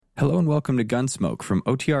Hello and welcome to Gunsmoke from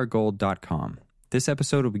OTRGold.com. This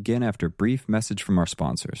episode will begin after a brief message from our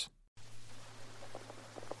sponsors.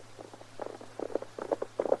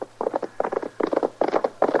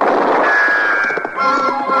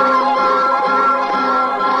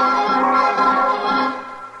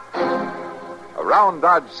 Around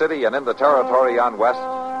Dodge City and in the territory on West,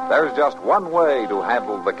 there's just one way to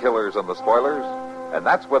handle the killers and the spoilers, and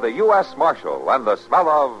that's with a U.S. Marshal and the smell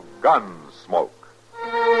of gun smoke.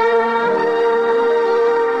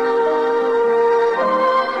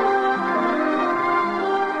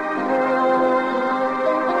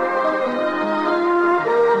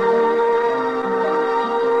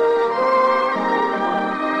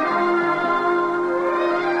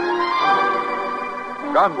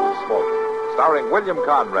 Gunsmoke, starring William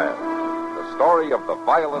Conrad, the story of the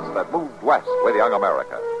violence that moved west with young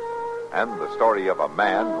America, and the story of a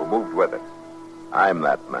man who moved with it. I'm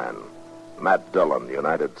that man, Matt Dillon,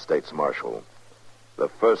 United States Marshal. The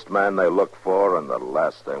first man they look for and the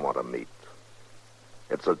last they want to meet.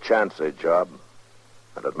 It's a chancy job,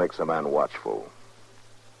 and it makes a man watchful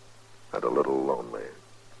and a little lonely.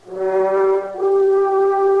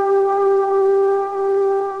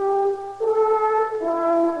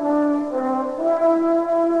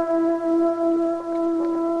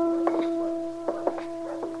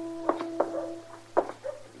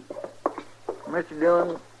 Mr.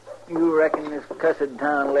 Dillon, you reckon this cussed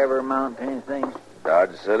town will ever amount to anything?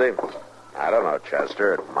 Dodge City? I don't know,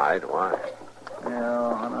 Chester. It might. Why?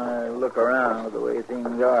 Well, when I look around with the way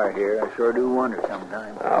things are here, I sure do wonder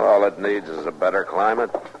sometimes. Well, all it needs is a better climate,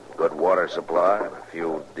 good water supply, and a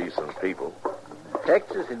few decent people.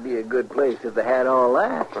 Texas would be a good place if they had all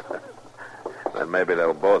that. Then maybe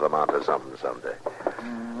they'll both amount to something someday.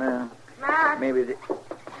 Well, Ma, maybe they... Wow.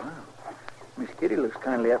 Miss Kitty looks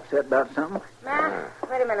kindly upset about something. Ma,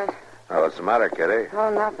 wait a minute. Oh, what's the matter, Kitty?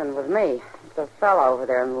 Oh, nothing with me. The fellow over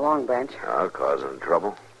there on the long bench. Oh, causing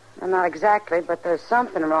trouble? Well, not exactly, but there's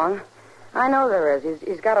something wrong. I know there is.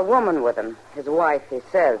 He's got a woman with him. His wife, he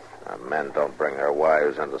says. Men don't bring their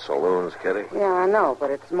wives into saloons, Kitty. Yeah, I know,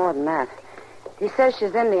 but it's more than that. He says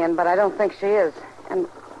she's Indian, but I don't think she is. And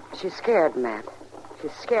she's scared, Matt.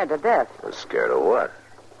 She's scared to death. Scared of what?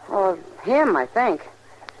 Oh, of him, I think.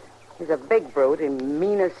 He's a big brute, and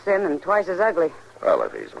mean as sin, and twice as ugly. Well,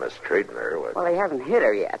 if he's mistreating her, Well, he hasn't hit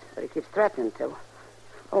her yet, but he keeps threatening to.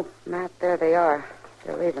 Oh, Matt, there they are.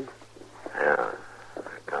 They're leaving. Yeah,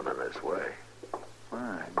 they're coming this way.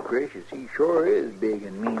 My gracious, he sure is big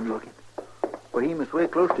and mean looking. Well, he must weigh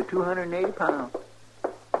close to 280 pounds.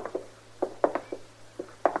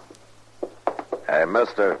 Hey,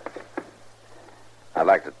 mister. I'd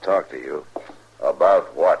like to talk to you.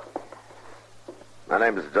 About what? My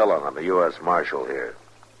name's Dillon. I'm a U.S. Marshal here.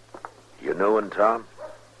 You new in town?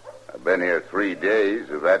 I've been here 3 days,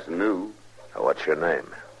 if that's new. What's your name?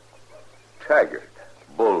 Taggart.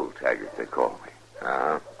 Bull Taggart, they call me.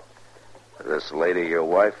 Uh-huh. Is this lady your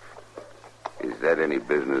wife? Is that any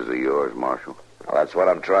business of yours, Marshal? Well, that's what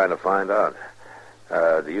I'm trying to find out.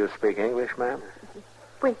 Do you speak English, ma'am?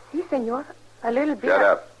 Pues sí, señor. A little bit. Shut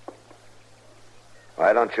up.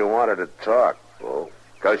 Why don't you want her to talk, Bull?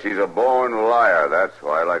 Because she's a born liar, that's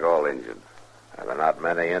why, like all Indians. There are not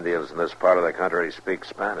many Indians in this part of the country who speak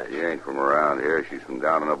Spanish. She ain't from around here. She's from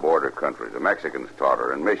down in the border country. The Mexicans taught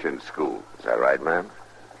her in mission school. Is that right, ma'am?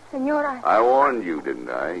 Senora, I warned you, didn't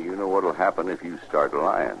I? You know what'll happen if you start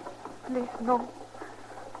lying. please, no.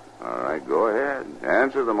 All right, go ahead.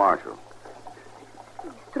 Answer the Marshal.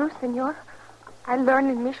 It's true, senor. I learned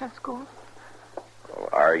in mission school. Well,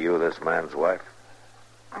 are you this man's wife?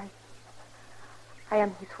 I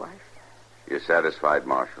am his wife. You satisfied,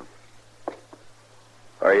 Marshal?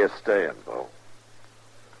 Where are you staying, Bull?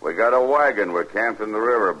 We got a wagon. We're camped in the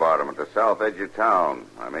river bottom at the south edge of town.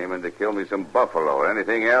 I'm aiming to kill me some buffalo.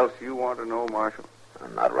 Anything else you want to know, Marshal?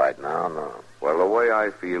 Not right now, no. Well, the way I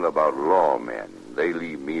feel about lawmen, they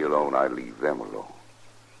leave me alone, I leave them alone.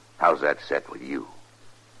 How's that set with you?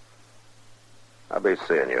 I'll be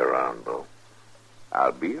seeing you around, Bull.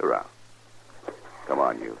 I'll be around. Come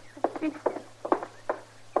on, you.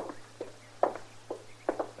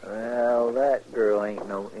 Well, that girl ain't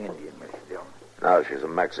no Indian, Mr. Dillon. No, she's a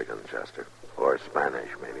Mexican, Chester. Or Spanish,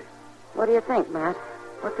 maybe. What do you think, Matt?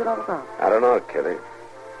 What's it all about? I don't know, Kitty.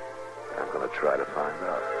 I'm going to try to find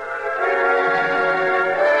out.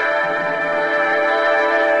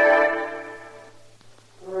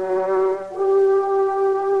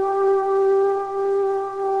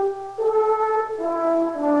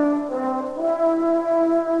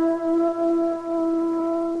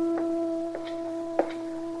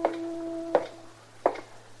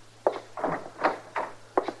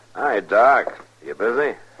 Hi, Doc. You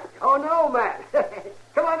busy? Oh, no, Matt.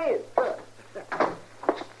 Come on in.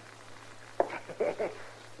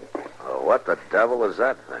 Oh, what the devil is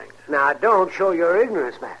that thing? Now, don't show your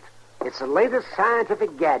ignorance, Matt. It's the latest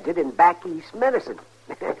scientific gadget in back east medicine.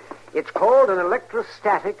 It's called an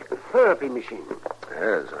electrostatic therapy machine. It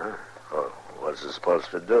is, huh? Oh, what's it supposed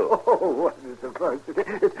to do? Oh, what is it supposed to do?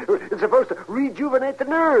 It's supposed to rejuvenate the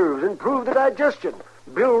nerves, improve the digestion,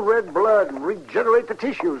 build red blood, and regenerate the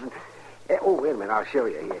tissues. And, oh, wait a minute. I'll show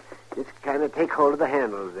you here. Just kind of take hold of the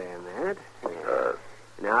handles there, Matt.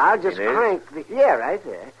 Now, I'll just crank the... Yeah, right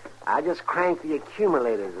there. I'll just crank the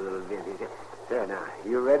accumulators a little bit. There, now.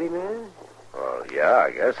 You ready, man? Well, yeah,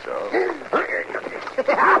 I guess so.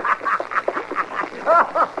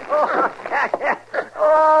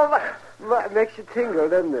 Makes you tingle,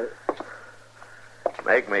 doesn't it?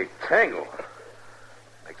 Make me tingle.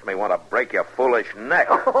 Makes me want to break your foolish neck.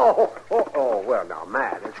 Well, now,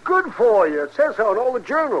 Matt, it's good for you. It says so in all the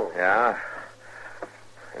journals. Yeah?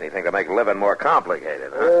 Anything to make living more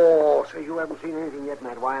complicated, huh? Oh, so you haven't seen anything yet,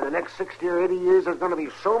 Matt. Why, in the next 60 or 80 years, there's going to be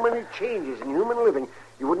so many changes in human living,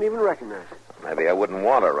 you wouldn't even recognize it. Maybe I wouldn't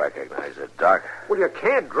want to recognize it, Doc. Well, you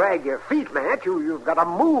can't drag your feet, Matt. You've got to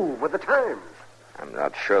move with the times. I'm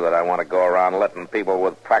not sure that I want to go around letting people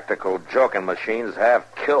with practical joking machines half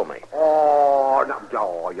kill me. Oh,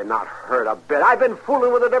 no, you're not hurt a bit. I've been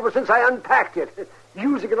fooling with it ever since I unpacked it.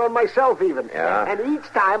 Using it on myself, even. Yeah? And each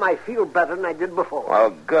time I feel better than I did before.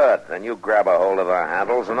 Well, good. Then you grab a hold of the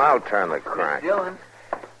handles, and I'll turn the crank. Dillon.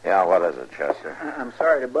 Yeah, what is it, Chester? I'm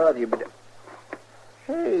sorry to bother you, but...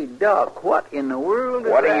 Hey, Doc, what in the world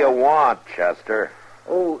is What that? do you want, Chester?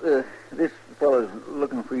 Oh, this fellow's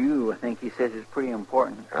looking for you. I think he says it's pretty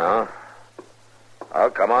important. Huh? Oh,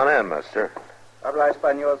 come on in, mister. Habla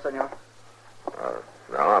español, señor?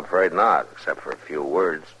 No, I'm afraid not, except for a few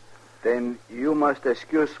words. Then you must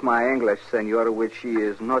excuse my English, senor, which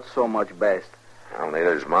is not so much best. Well,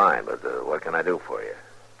 neither's mine, but what can I do for you?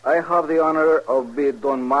 I have the honor of being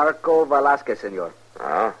Don Marco Velasquez, senor.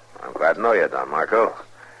 Oh, I'm glad to know you, Don Marco.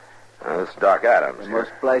 This is Doc Adams. The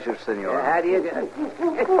most pleasure, senor. How do you get...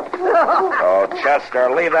 Oh, Chester,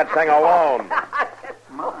 leave that thing alone.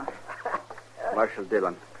 Marshal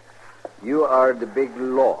Dillon, you are the big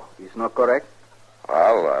law, is not correct?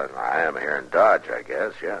 Well, I am here in Dodge, I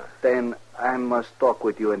guess, yeah. Then I must talk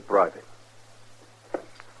with you in private.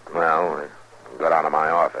 Well, go down to my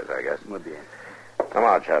office, I guess. Muy bien. Come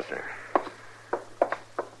on, Chester.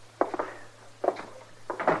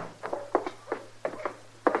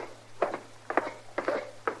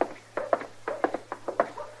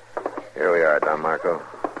 Here we are, Don Marco.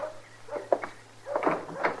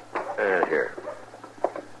 And here.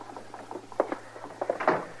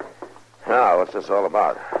 Now, what's this all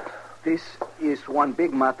about? This is one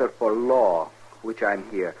big matter for law, which I'm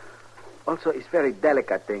here. Also, it's very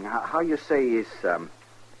delicate thing. How you say is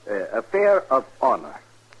affair of honor.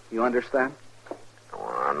 You understand?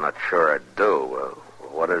 Well, I'm not sure I do.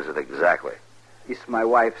 What is it exactly? It's my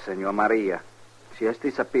wife, Senor Maria. She has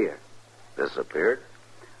disappeared. Disappeared?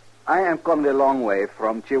 I am coming a long way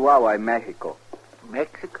from Chihuahua, Mexico.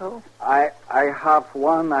 Mexico? I have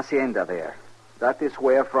one hacienda there. That is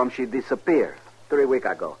where from she disappeared 3 weeks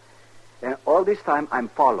ago. And all this time I'm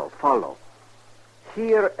follow.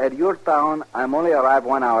 Here at your town, I'm only arrived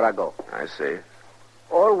 1 hour ago. I see.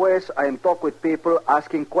 Always I am talk with people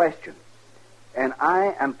asking questions. And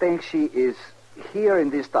I am think she is here in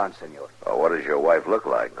this town, senor. Oh, what does your wife look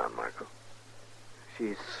like, Don Marco?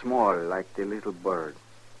 She's small like the little bird.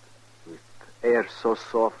 With hair so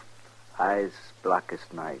soft, eyes black as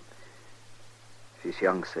night. She's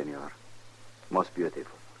young, senor. Most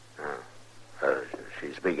beautiful.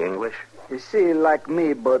 She speak English? You see, like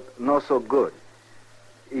me, but not so good.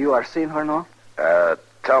 You are seen her, no?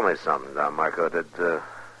 Tell me something, Don Marco. Did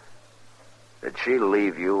she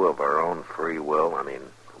leave you of her own free will? I mean,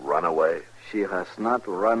 run away? She has not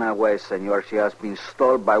run away, senor. She has been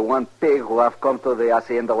stolen by one pig who have come to the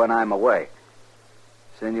hacienda when I'm away.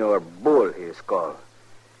 Senor Bull, he is called.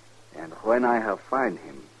 And when I have find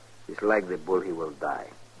him, it's like the bull, he will die.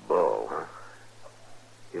 Bull, huh?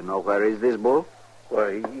 You know where is this bull? Well,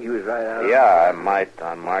 he was right out. Yeah, I might,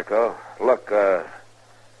 Don Marco. Look,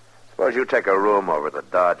 suppose you take a room over at the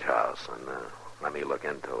Dodge House and let me look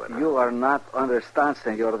into it. You are not understand,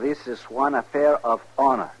 senor. This is one affair of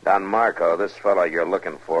honor. Don Marco, this fellow you're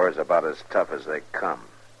looking for is about as tough as they come.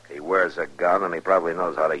 He wears a gun and he probably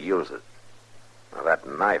knows how to use it. Now, that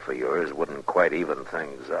knife of yours wouldn't quite even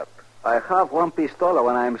things up. I have one pistola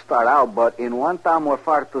when I start out, but in one town more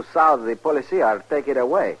far to south, the police are take it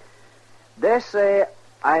away. They say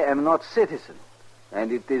I am not citizen,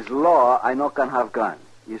 and it is law I no can have gun.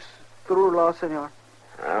 Is true law, senor?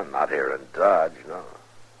 Well, not here in Dodge, no.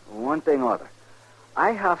 One thing other.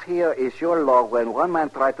 I have here is your law when one man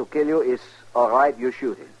try to kill you, is all right, you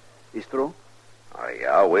shoot him. Is true? Oh,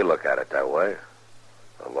 yeah, we look at it that way.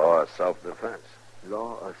 The law of self-defense.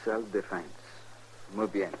 Law of self-defense. Muy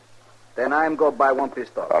bien. Then I'm go buy one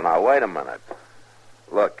pistol. Oh, now, wait a minute.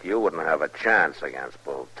 Look, you wouldn't have a chance against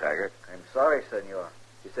Bull Taggart. I'm sorry, senor.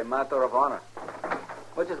 It's a matter of honor.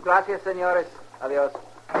 Muchas gracias, senores. Adios.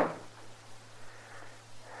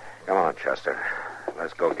 Come on, Chester.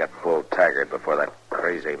 Let's go get Bull Taggart before that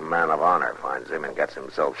crazy man of honor finds him and gets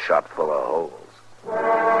himself shot full of holes.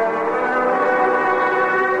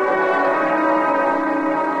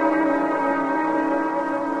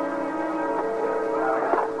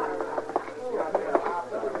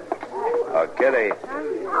 Kitty.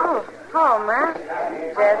 Oh, Matt.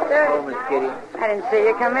 Chester. Oh, Miss Kitty. I didn't see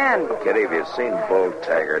you come in. Kitty, have you seen Bull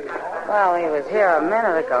Taggart? Well, he was here a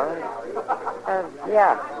minute ago.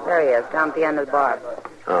 Yeah, there he is, down at the end of the bar.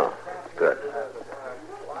 Oh, good.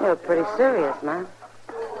 You look pretty serious, man.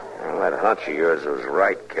 Well, that hunch of yours was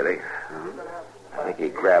right, Kitty. I think he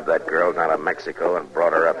grabbed that girl down in Mexico and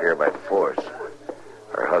brought her up here by force.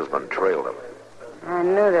 Her husband trailed him. I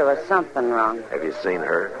knew there was something wrong. Have you seen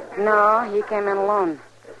her? No, he came in alone.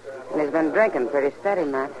 And he's been drinking pretty steady,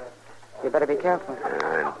 Matt. You better be careful.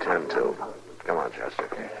 I intend to. Come on, Chester.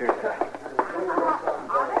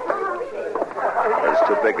 There's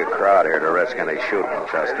too big a crowd here to risk any shooting,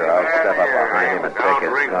 Chester. I'll step up behind him and take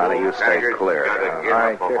his gun, and you stay clear. Gotta get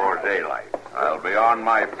up before daylight. I'll be on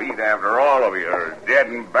my feet after all of you are dead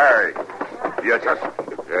and buried. Yes, Chester.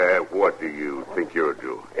 What do you think you'll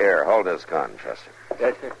do? Here, hold this gun, Chester.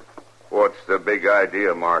 Yes, sir. What's the big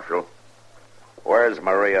idea, Marshal? Where's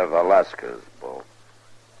Maria Velasquez, Bull?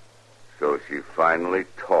 So she finally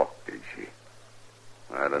talked, did she?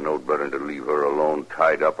 I'd have known better to leave her alone,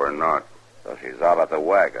 tied up or not. So she's out at the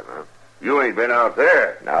wagon, huh? You ain't been out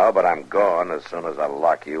there. No, but I'm gone as soon as I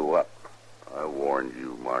lock you up. I warned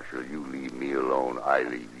you, Marshal. You leave me alone, I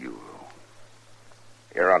leave you alone.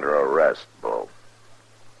 You're under arrest, Bull.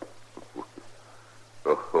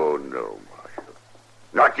 Oh, no, Marshal.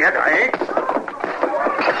 Not yet, I ain't.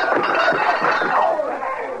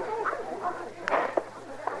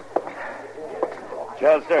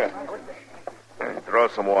 Chester, throw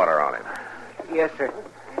some water on him. Yes, sir.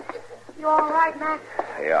 You all right, Matt?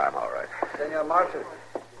 Yeah, I'm all right. Senor Marshal,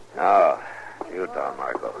 Oh, you, Don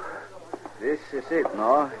Marco. this is it,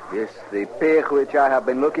 no? It's the pig which I have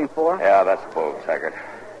been looking for? Yeah, that's Bull Taggart.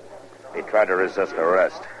 He tried to resist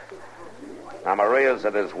arrest. Now, Maria's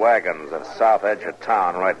at his wagons at south edge of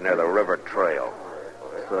town, right near the river trail.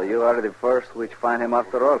 So you are the first which find him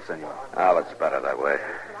after all, senor. Well, it's better that way.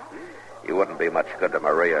 You wouldn't be much good to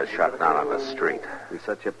Maria shot down on the street. It's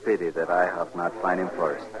such a pity that I have not find him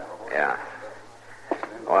first. Yeah.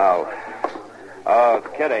 Well,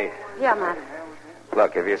 Kitty, Yeah, Matt.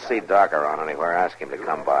 look, if you see Doc around anywhere, ask him to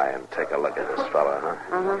come by and take a look at this fella,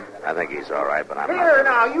 huh? Uh-huh. I think he's all right, but I'm Here, not.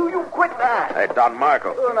 now, you quit that. Hey, Don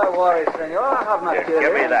Marco. Do not worry, senor. I have not Here, killed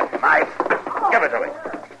give me him. that knife. Give it to me.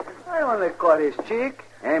 I only caught his cheek.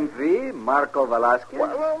 MV, Marco Velasquez.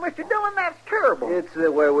 Well, Mr. Dillon, that's terrible. It's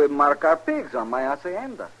the way we mark our pigs on my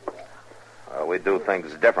hacienda. We do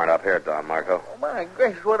things different up here, Don Marco. Oh, my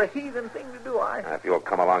gracious, what a heathen thing to do. If you'll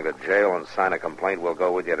come along to jail and sign a complaint, we'll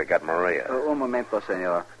go with you to get Maria. Un momento,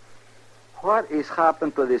 senor. What is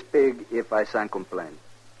happened to this pig if I sign complaint?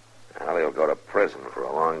 Well, he'll go to prison for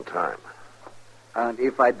a long time. And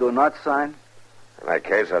if I do not sign? In that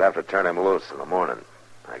case, I'd have to turn him loose in the morning.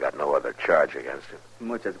 I got no other charge against him.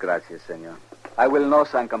 Muchas gracias, senor. I will no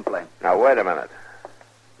sign complaint. Now, wait a minute.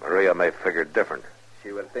 Maria may figure different.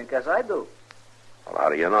 She will think as I do. Well, how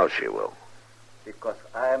do you know she will? Because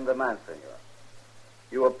I am the man, senor.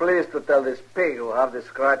 You were pleased to tell this pig who have the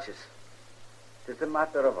scratches. It is a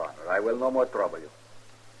matter of honor. I will no more trouble you.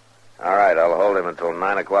 All right, I'll hold him until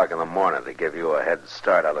 9 o'clock in the morning to give you a head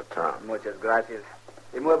start out of town. Muchas gracias.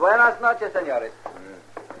 Y muy buenas noches, señores.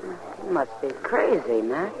 You must be crazy,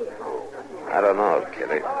 Matt. I don't know,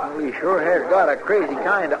 Kitty. Well, he sure has got a crazy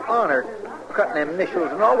kind of honor. Cutting them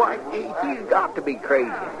initials and all. Why, he's got to be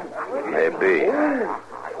crazy. Maybe.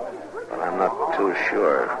 But I'm not too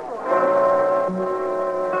sure.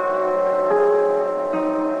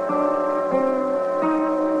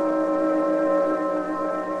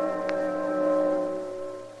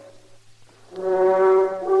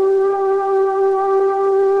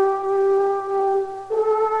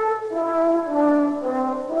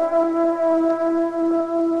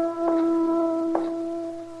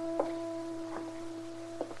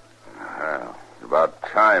 About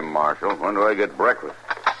time, Marshal. When do I get breakfast?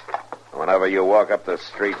 Whenever you walk up the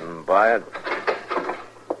street and buy it.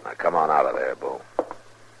 come on out of there, Bull.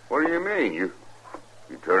 What do you mean? You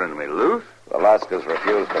turning me loose? Velasquez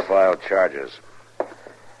refused to file charges.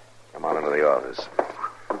 Come on into the office.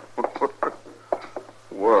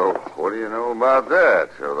 Well, what do you know about that?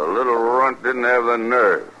 So the little runt didn't have the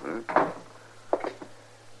nerve, huh?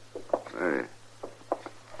 Hey,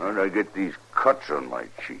 how did I get these cuts on my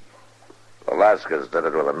cheek? Velasquez did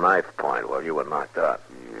it with a knife point while you were knocked out.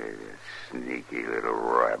 Yeah, sneaky little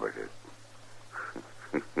rabbit.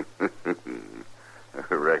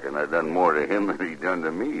 I reckon I done more to him than he done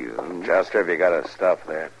to me. Huh? Chester, have you got his stuff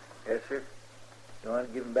there? Yes, sir. You want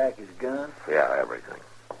to give him back his gun? Yeah, everything.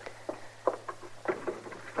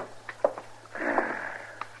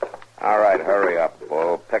 All right, hurry up,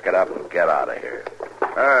 Bull. Pick it up and get out of here.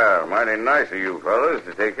 Mighty nice of you fellas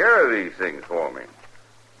to take care of these things for me.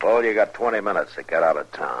 Bull, you got 20 minutes to get out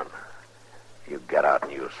of town. You get out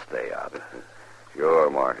and you stay out. Sure,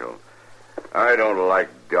 Marshal. I don't like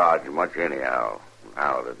Dodge much anyhow,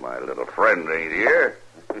 now that my little friend ain't here.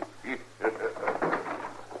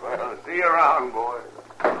 Well, see you around, boys.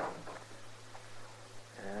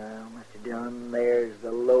 Mr. Dillon, there's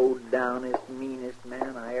the low-downest, meanest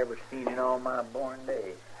man I ever seen in all my born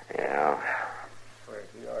days. Yeah. Where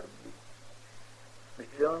he ought to be.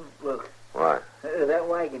 Mr. Dillon, look. What? That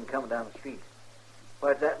wagon coming down the street.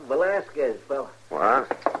 What's that Velasquez fella? What?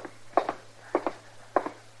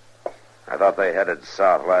 I thought they headed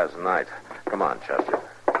south last night. Come on, Chester.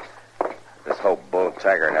 Just hope Bull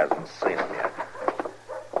Taggart hasn't seen him yet.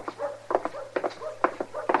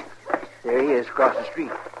 There he is, across the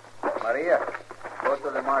street. Maria, go to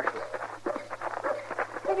the marshal.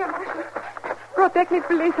 Senor Marshal, protect me,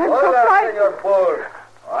 please. I'm so Hola, frightened. Senor Bull.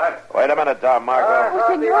 What? Wait a minute, Don Marco. I have the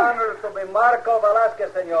senor. honor to be Marco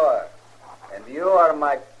Velasquez, senor. And you are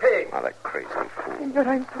my pig. Another crazy fool. Senor,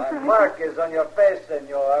 I'm so My frightened. mark is on your face,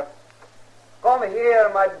 senor. Come here,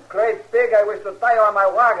 my great pig. I wish to tie you on my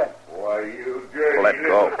wagon. Why, you dirty Let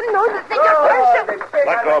go. No, Senor Go, Marshal. the pig,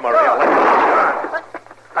 Let I go, Maria. go.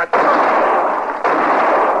 Let go.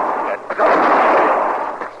 Let go.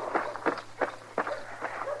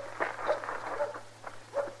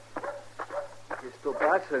 It's too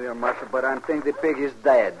bad, Senor Marshal, but I think the pig is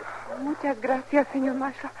dead. Muchas gracias, Senor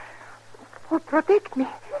Marshal. For protect me.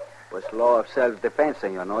 Was law of self-defense,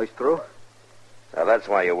 senor. No, it's true. Now, that's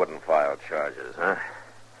why you wouldn't file charges, huh?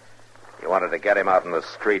 You wanted to get him out in the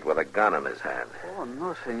street with a gun in his hand. Oh,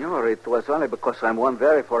 no, senor. It was only because I'm one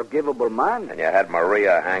very forgivable man. And you had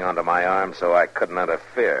Maria hang onto my arm so I couldn't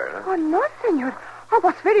interfere, huh? Oh, no, Senor. I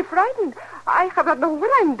was very frightened. I have not known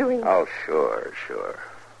what I'm doing. Oh, sure.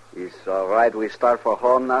 It's all right we start for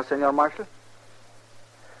home now, Senor Marshal?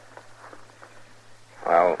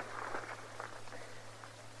 Well,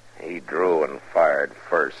 he drew and fired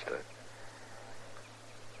first.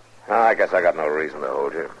 I guess I got no reason to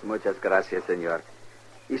hold you. Muchas gracias, senor.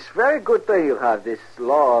 It's very good that you have this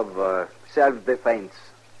law of self-defense.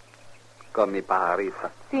 Con mi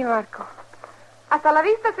pajarita. Sí, Marco. Hasta la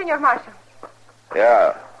vista, Senor Marshal.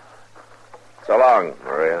 Yeah. So long,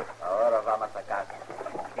 Maria. Ahora vamos a casa.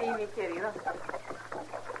 Sí, mi querido.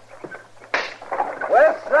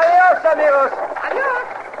 Pues adiós, amigos. Adiós.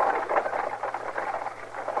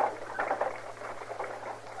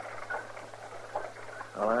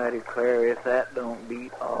 Oh, I declare if that don't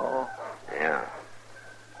beat all. Yeah.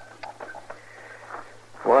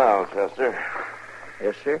 Well, Chester,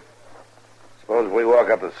 Yes, sir. suppose we walk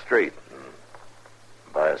up the street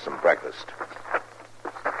and buy us some breakfast.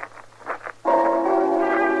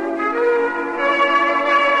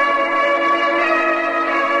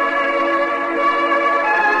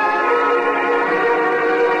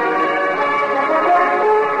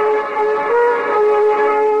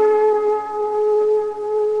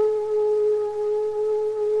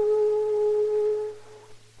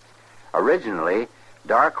 Originally,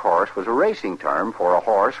 dark horse was a racing term for a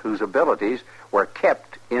horse whose abilities were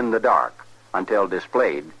kept in the dark until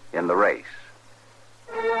displayed in the race.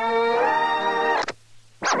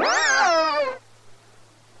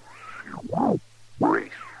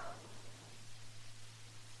 Race.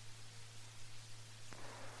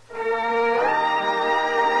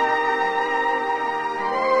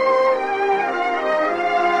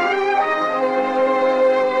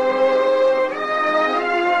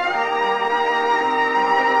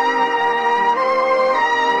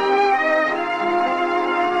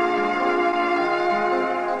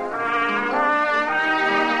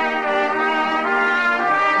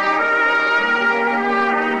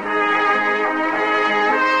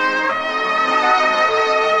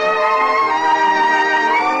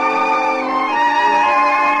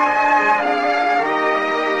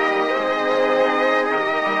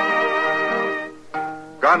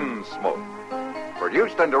 Gunsmoke.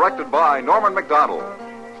 Produced and directed by Norman McDonald.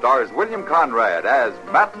 Stars William Conrad as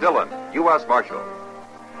Matt Dillon, U.S. Marshal.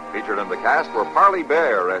 Featured in the cast were Parley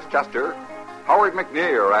Bear as Chester, Howard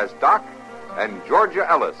McNear as Doc, and Georgia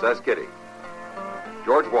Ellis as Kitty.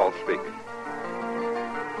 George Walsh speaking.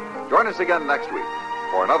 Join us again next week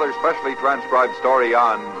for another specially transcribed story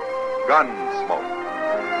on Gunsmoke.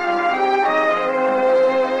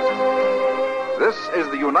 This is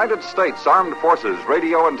the United States Armed Forces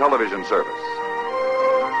Radio and Television Service.